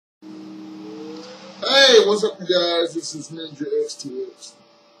Hey, what's up, you guys? This is Ninjaxtx,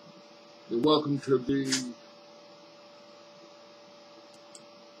 and welcome to the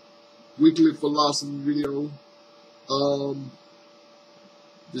weekly philosophy video.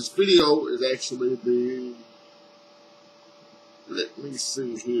 This video is actually let me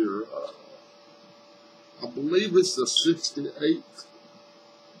see here, I believe it's the 68th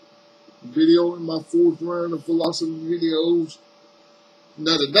video in my fourth round of philosophy videos.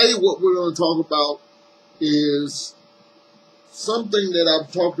 Now today what we're going to talk about is something that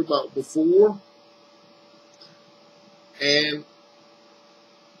I've talked about before, and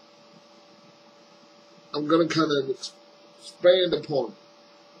I'm going to kind of expand upon it.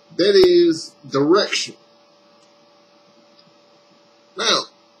 That is direction. Now,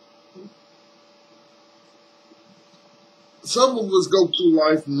 some of us go through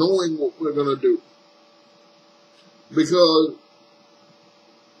life knowing what we're going to do, because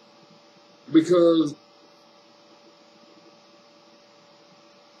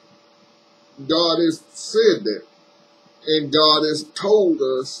God has said that, and God has told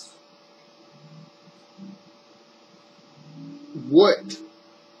us what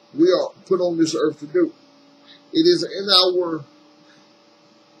we are put on this earth to do. It is in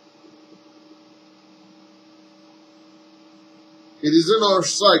our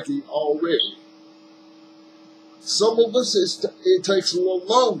psyche already. Some of us, it takes a little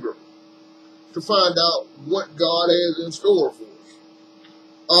longer to find out what God has in store for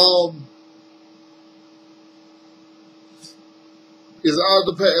us. Is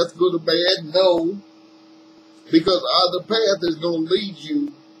either path good or bad? No. Because either path is going to lead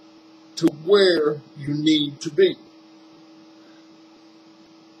you to where you need to be.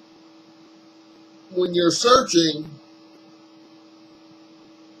 When you're searching,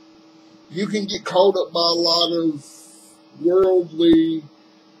 you can get caught up by a lot of worldly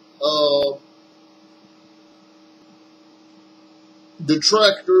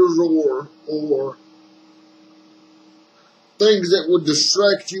detractors or things that would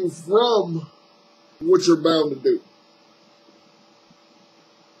distract you from what you're bound to do.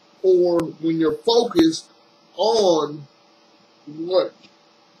 Or when you're focused on what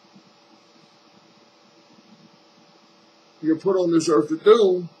you're put on this earth to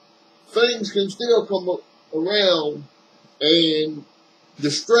do, things can still come around and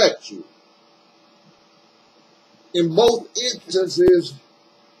distract you. In both instances,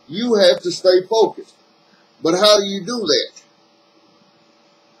 you have to stay focused. But how do you do that?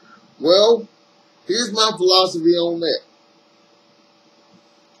 Well, here's my philosophy on that.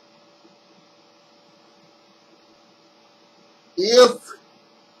 If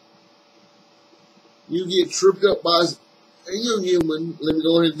you get tripped up by, and you're human, let me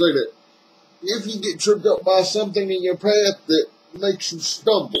go ahead and say that. If you get tripped up by something in your path that makes you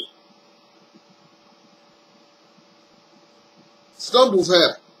stumble, stumbles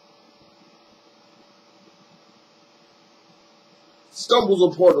happen. Stumbles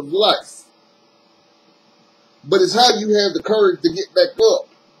are part of life. But it's how you have the courage to get back up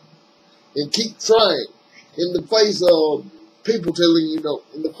and keep trying in the face of people telling you no,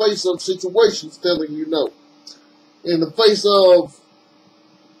 in the face of situations telling you no, in the face of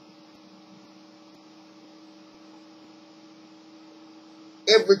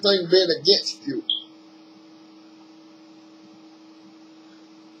everything being against you.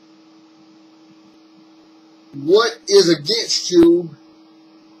 What is against you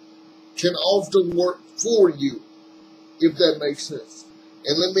can often work for you, if that makes sense.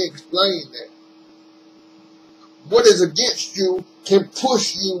 And let me explain that. What is against you can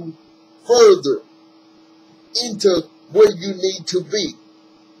push you further into where you need to be.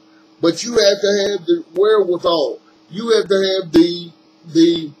 But you have to have the wherewithal. You have to have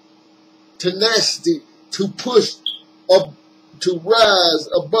the tenacity to push up, to rise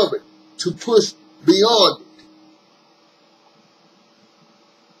above it, to push beyond it.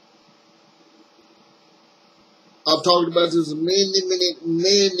 I've talked about this many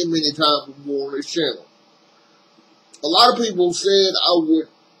times before on this channel. A lot of people said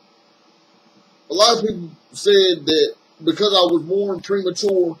that because I was born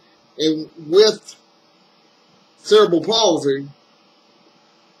premature and with cerebral palsy,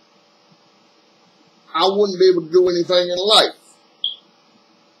 I wouldn't be able to do anything in life.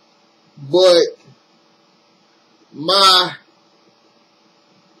 But my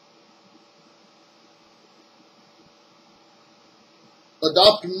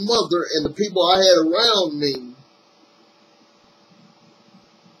adopted mother and the people I had around me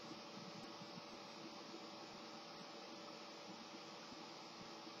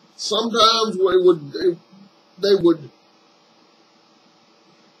sometimes they would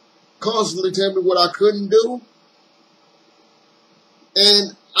constantly tell me what I couldn't do.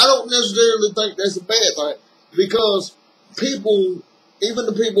 And I don't necessarily think that's a bad thing, because people, even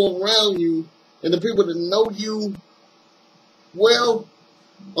the people around you and the people that know you well,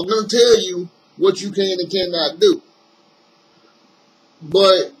 are going to tell you what you can and cannot do.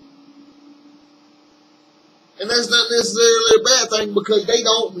 But, and that's not necessarily a bad thing, because they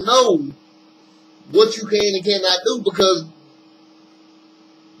don't know what you can and cannot do, because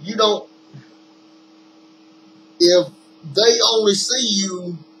you don't, if they only see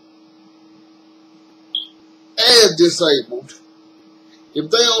you as disabled, if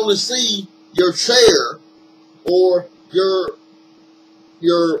they only see your chair or your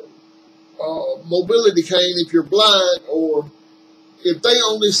mobility cane if you're blind, or if they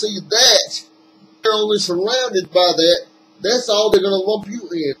only see that, they're only surrounded by that, that's all they're going to lump you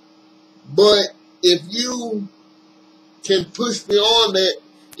in. But if you can push beyond that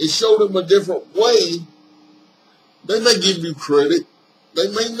and show them a different way, they may give you credit, they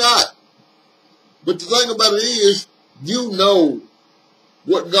may not. But the thing about it is, you know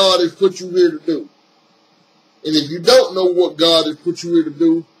what God has put you here to do. And if you don't know what God has put you here to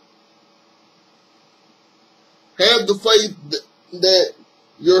do, have the faith that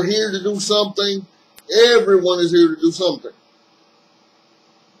you're here to do something. Everyone is here to do something.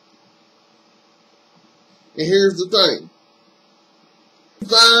 And here's the thing.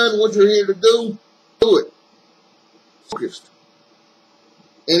 Find what you're here to do it. Focused.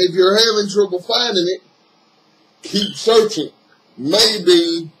 And if you're having trouble finding it, keep searching.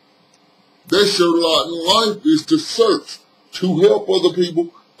 Maybe that's your lot in life, is to search, to help other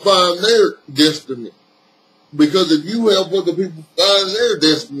people find their destiny. Because if you help other people find their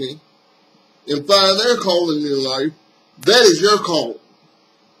destiny and find their calling in life, that is your calling.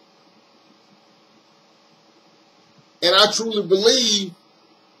 And I truly believe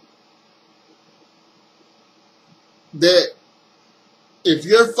that if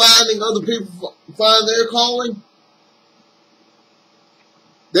you're finding other people find their calling,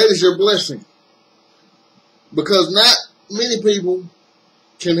 that is your blessing. Because not many people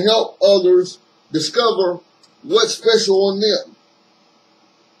can help others discover what's special on them.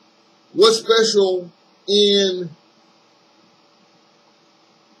 What's special in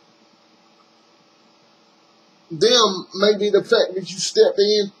them may be the fact that you stepped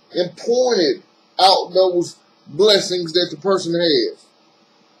in and pointed out those blessings that the person has.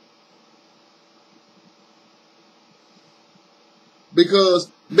 Because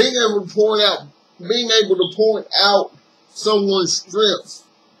being able to point out someone's strengths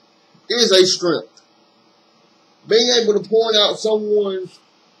is a strength. Being able to point out someone's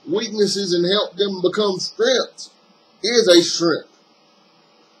weaknesses and help them become strengths is a strength.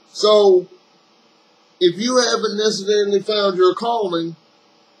 So, if you haven't necessarily found your calling,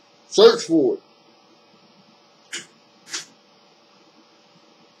 search for it.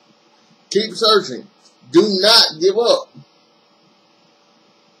 Keep searching. Do not give up.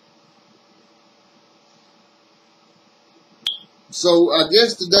 So, I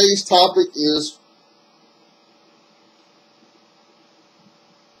guess today's topic is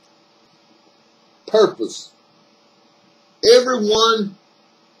purpose. Everyone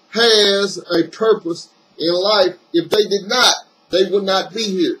has a purpose in life. If they did not, they would not be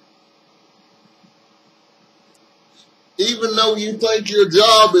here. Even though you think your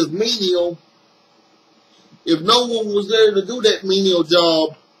job is menial, if no one was there to do that menial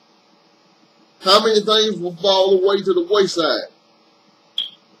job, how many things will fall away to the wayside?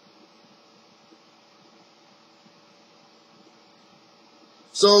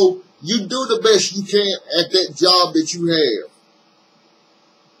 So, you do the best you can at that job that you have.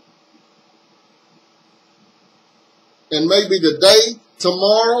 And maybe today,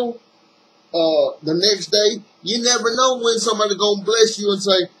 tomorrow, the next day, you never know when somebody's going to bless you and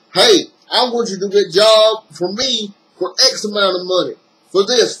say, hey, I want you to do that job for me for X amount of money, for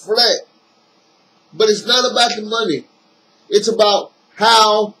this, for that. But it's not about the money. It's about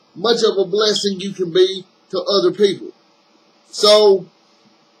how much of a blessing you can be to other people. So,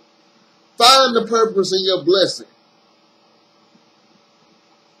 find the purpose in your blessing.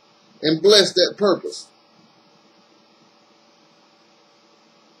 And bless that purpose.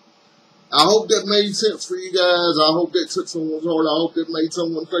 I hope that made sense for you guys. I hope that took someone's heart. I hope that made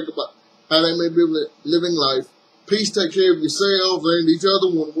someone think about how they may be living life. Please take care of yourselves and each other.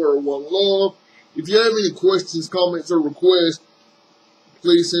 One word, one love. If you have any questions, comments, or requests,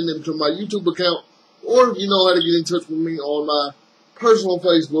 please send them to my YouTube account. Or if you know how to get in touch with me on my personal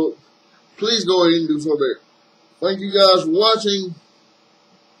Facebook, please go ahead and do so there. Thank you guys for watching.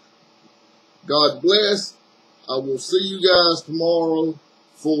 God bless. I will see you guys tomorrow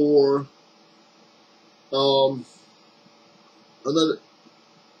for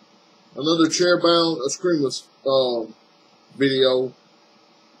another chair-bound screamer's video.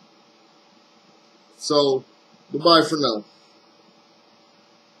 So, goodbye for now.